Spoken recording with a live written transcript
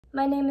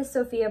My name is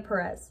Sofia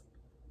Perez.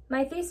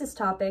 My thesis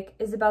topic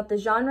is about the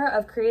genre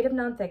of creative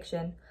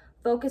nonfiction,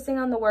 focusing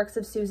on the works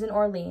of Susan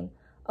Orlean,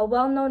 a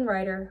well-known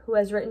writer who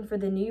has written for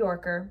The New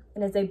Yorker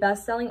and is a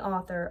best-selling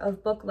author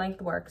of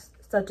book-length works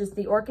such as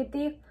The Orchid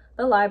Thief,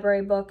 The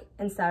Library Book,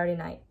 and Saturday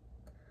Night.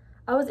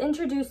 I was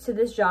introduced to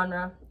this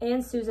genre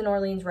and Susan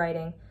Orlean's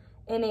writing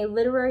in a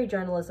literary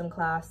journalism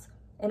class,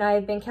 and I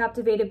have been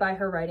captivated by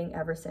her writing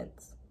ever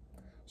since.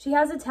 She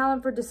has a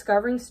talent for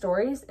discovering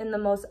stories in the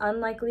most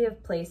unlikely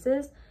of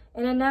places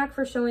and a knack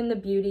for showing the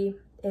beauty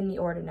in the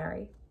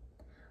ordinary.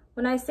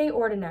 When I say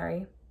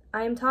ordinary,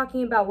 I am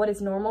talking about what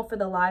is normal for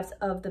the lives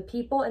of the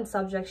people and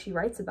subjects she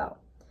writes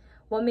about.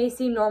 What may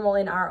seem normal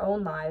in our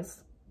own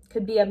lives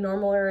could be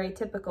abnormal or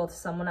atypical to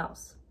someone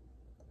else.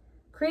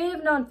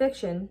 Creative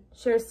nonfiction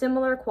shares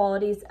similar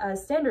qualities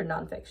as standard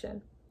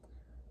nonfiction,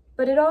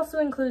 but it also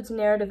includes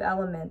narrative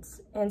elements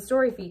and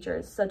story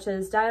features such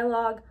as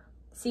dialogue,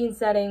 scene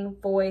setting,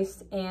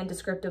 voice, and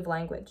descriptive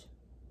language.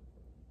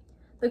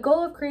 The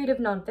goal of creative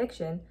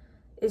nonfiction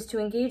is to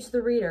engage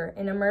the reader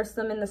and immerse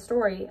them in the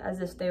story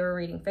as if they were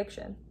reading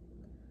fiction.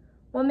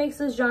 What makes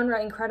this genre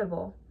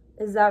incredible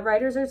is that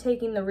writers are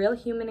taking the real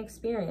human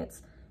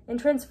experience and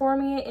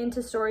transforming it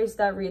into stories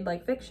that read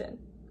like fiction.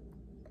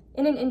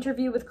 In an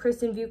interview with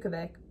Kristen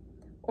Vukovic,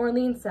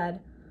 Orlean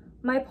said,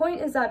 "My point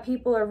is that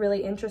people are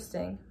really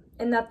interesting,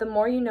 and that the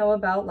more you know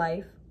about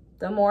life,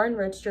 the more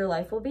enriched your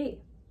life will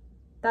be.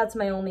 That's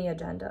my only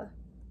agenda."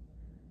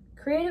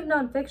 Creative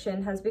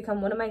nonfiction has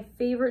become one of my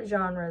favorite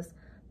genres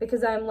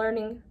because I am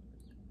learning,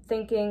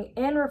 thinking,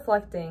 and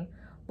reflecting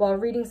while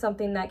reading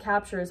something that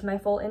captures my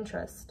full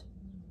interest.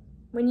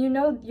 When you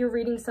know you're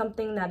reading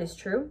something that is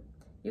true,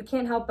 you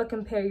can't help but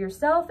compare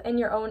yourself and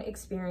your own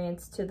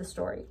experience to the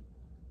story.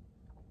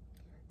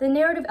 The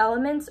narrative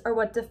elements are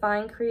what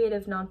define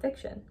creative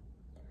nonfiction.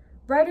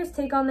 Writers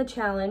take on the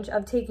challenge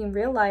of taking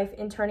real life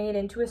and turning it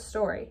into a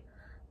story,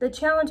 the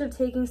challenge of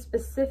taking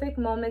specific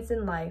moments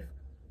in life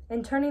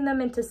and turning them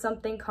into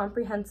something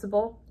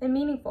comprehensible and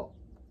meaningful.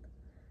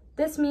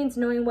 This means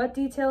knowing what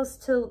details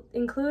to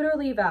include or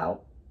leave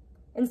out,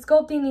 and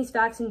sculpting these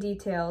facts and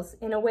details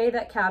in a way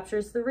that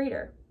captures the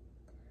reader.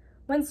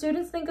 When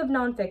students think of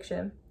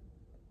nonfiction,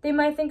 they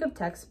might think of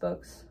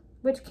textbooks,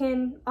 which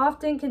can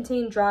often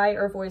contain dry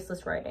or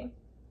voiceless writing.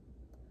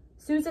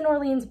 Susan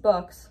Orlean's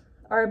books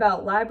are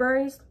about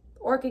libraries,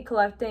 orchid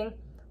collecting,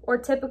 or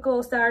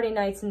typical Saturday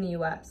nights in the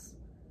US.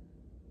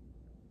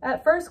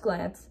 At first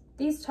glance,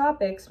 these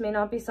topics may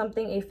not be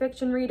something a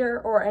fiction reader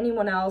or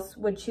anyone else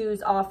would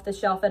choose off the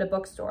shelf at a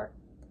bookstore,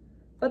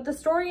 but the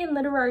story and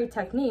literary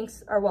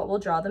techniques are what will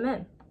draw them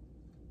in.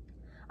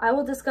 I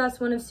will discuss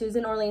one of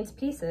Susan Orlean's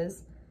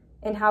pieces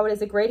and how it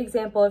is a great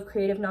example of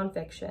creative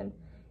nonfiction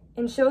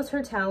and shows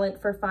her talent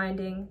for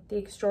finding the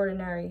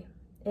extraordinary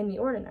in the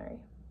ordinary.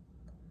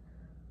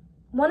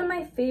 One of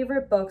my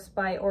favorite books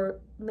by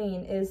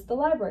Orlean is The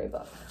Library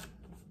Book.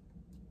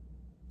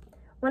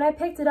 When I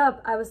picked it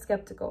up, I was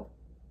skeptical.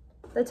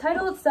 The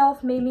title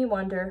itself made me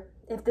wonder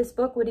if this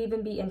book would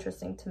even be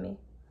interesting to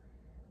me.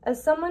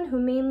 As someone who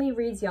mainly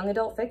reads young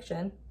adult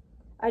fiction,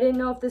 I didn't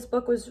know if this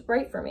book was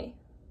right for me.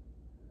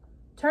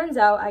 Turns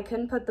out I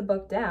couldn't put the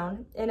book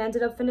down and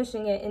ended up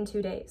finishing it in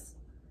 2 days.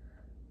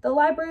 The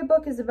Library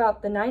Book is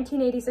about the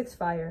 1986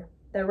 fire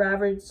that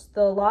ravaged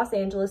the Los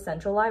Angeles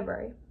Central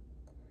Library.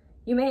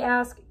 You may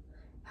ask,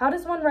 how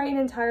does one write an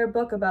entire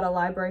book about a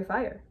library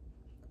fire?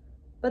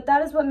 But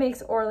that is what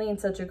makes Orlean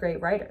such a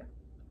great writer.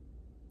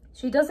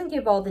 She doesn't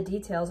give all the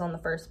details on the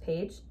first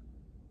page.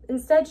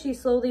 Instead, she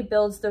slowly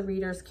builds the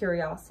reader's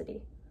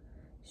curiosity.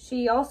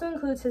 She also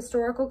includes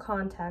historical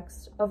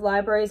context of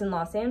libraries in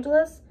Los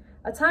Angeles,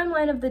 a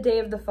timeline of the day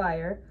of the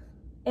fire,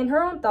 and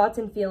her own thoughts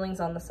and feelings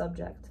on the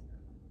subject.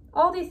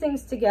 All these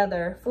things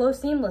together flow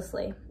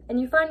seamlessly, and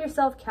you find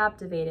yourself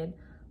captivated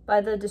by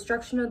the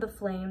destruction of the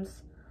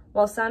flames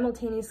while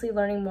simultaneously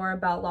learning more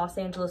about Los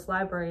Angeles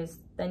libraries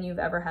than you've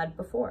ever had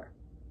before.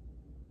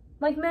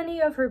 Like many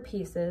of her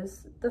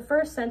pieces, the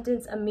first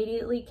sentence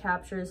immediately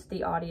captures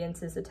the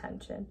audience's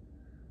attention.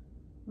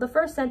 The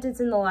first sentence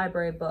in The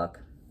Library Book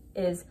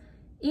is,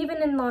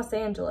 "Even in Los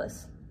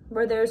Angeles,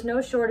 where there is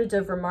no shortage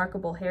of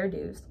remarkable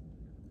hairdos,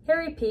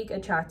 Harry Peak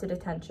attracted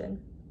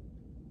attention."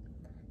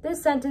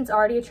 This sentence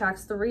already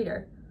attracts the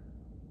reader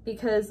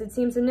because it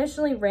seems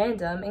initially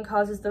random and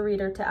causes the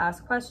reader to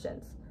ask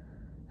questions.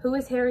 Who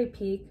is Harry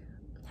Peak?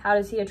 How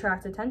does he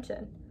attract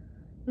attention?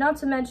 Not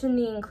to mention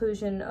the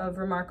inclusion of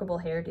remarkable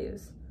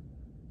hairdos.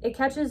 It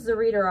catches the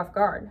reader off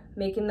guard,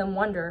 making them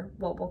wonder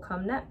what will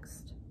come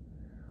next.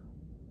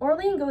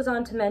 Orlean goes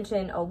on to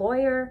mention a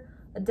lawyer,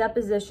 a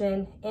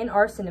deposition, and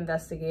arson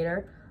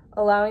investigator,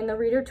 allowing the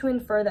reader to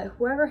infer that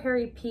whoever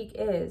Harry Peak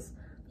is,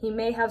 he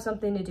may have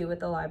something to do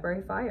with the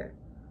library fire.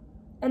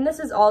 And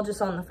this is all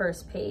just on the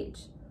first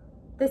page.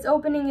 This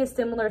opening is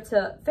similar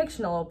to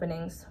fictional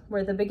openings,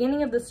 where the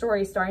beginning of the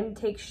story is starting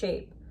to take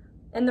shape,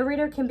 and the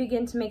reader can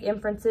begin to make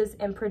inferences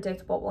and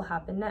predict what will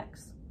happen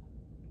next.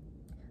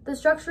 The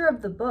structure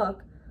of the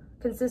book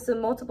consists of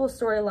multiple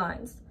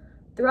storylines.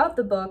 Throughout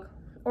the book,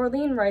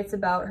 Orlean writes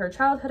about her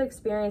childhood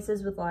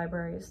experiences with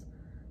libraries,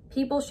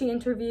 people she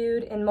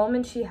interviewed, and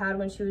moments she had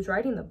when she was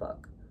writing the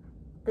book.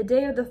 The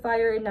day of the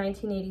fire in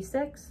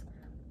 1986,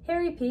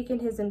 Harry Peak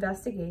and his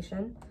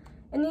investigation,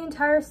 and the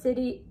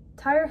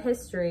entire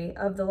history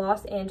of the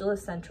Los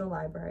Angeles Central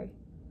Library.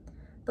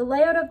 The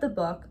layout of the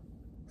book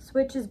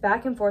switches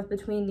back and forth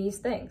between these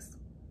things.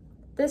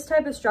 This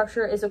type of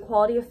structure is a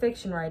quality of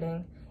fiction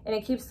writing, and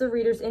it keeps the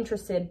readers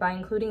interested by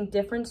including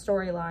different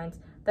storylines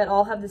that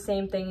all have the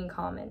same thing in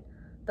common,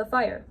 the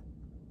fire.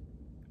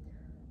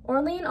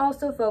 Orlean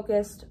also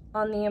focused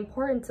on the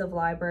importance of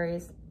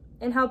libraries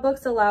and how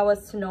books allow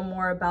us to know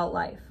more about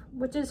life,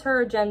 which is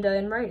her agenda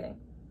in writing.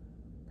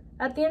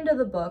 At the end of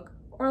the book,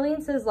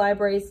 Orlean says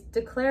libraries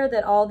declare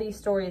that all these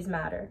stories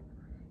matter,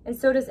 and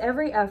so does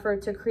every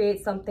effort to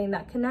create something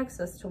that connects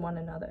us to one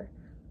another,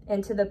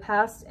 and to the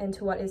past and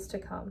to what is to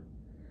come.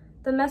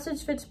 The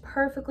message fits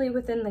perfectly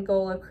within the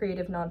goal of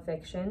creative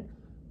nonfiction,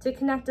 to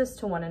connect us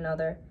to one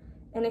another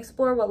and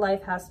explore what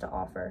life has to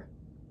offer.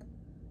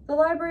 The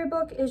library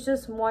book is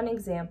just one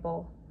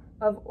example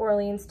of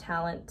Orlean's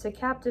talent to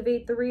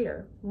captivate the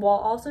reader, while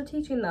also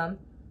teaching them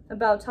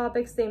about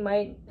topics they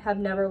might have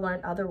never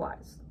learned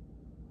otherwise.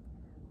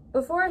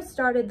 Before I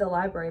started the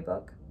library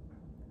book,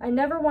 I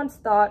never once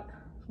thought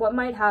what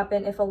might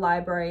happen if a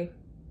library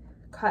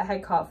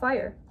had caught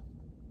fire.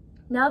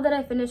 Now that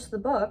I finished the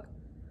book,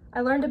 I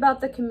learned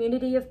about the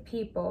community of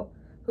people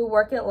who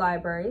work at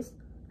libraries,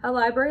 how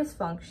libraries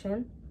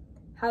function,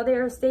 how they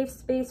are a safe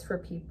space for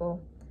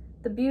people,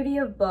 the beauty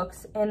of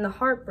books, and the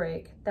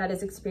heartbreak that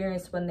is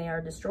experienced when they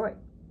are destroyed.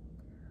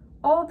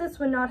 All of this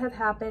would not have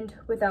happened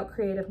without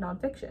creative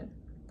nonfiction.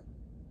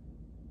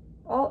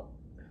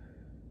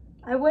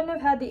 I wouldn't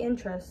have had the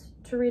interest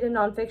to read a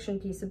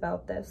nonfiction piece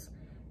about this,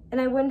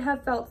 and I wouldn't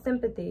have felt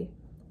sympathy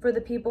for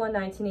the people in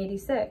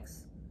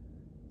 1986,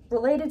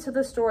 related to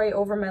the story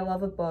over my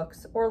love of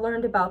books, or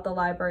learned about the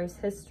library's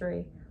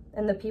history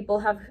and the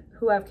people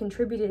who have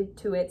contributed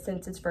to it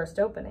since its first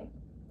opening.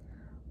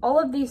 All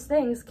of these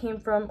things came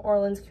from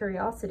Orlean's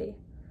curiosity.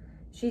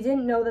 She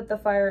didn't know that the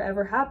fire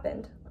ever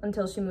happened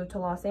until she moved to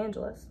Los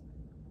Angeles.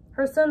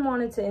 Her son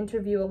wanted to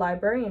interview a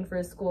librarian for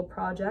his school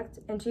project,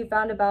 and she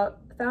found out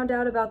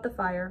about the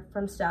fire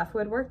from staff who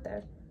had worked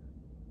there.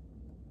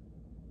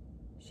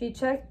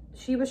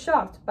 She was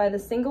shocked by the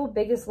single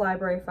biggest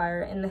library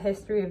fire in the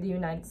history of the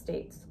United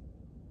States.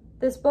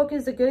 This book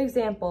is a good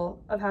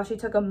example of how she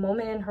took a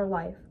moment in her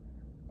life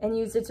and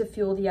used it to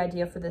fuel the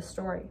idea for this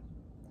story.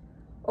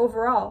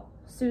 Overall,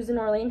 Susan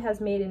Orlean has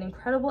made an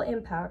incredible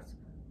impact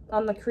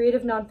on the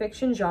creative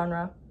nonfiction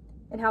genre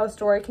and how a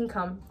story can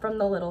come from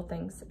the little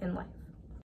things in life.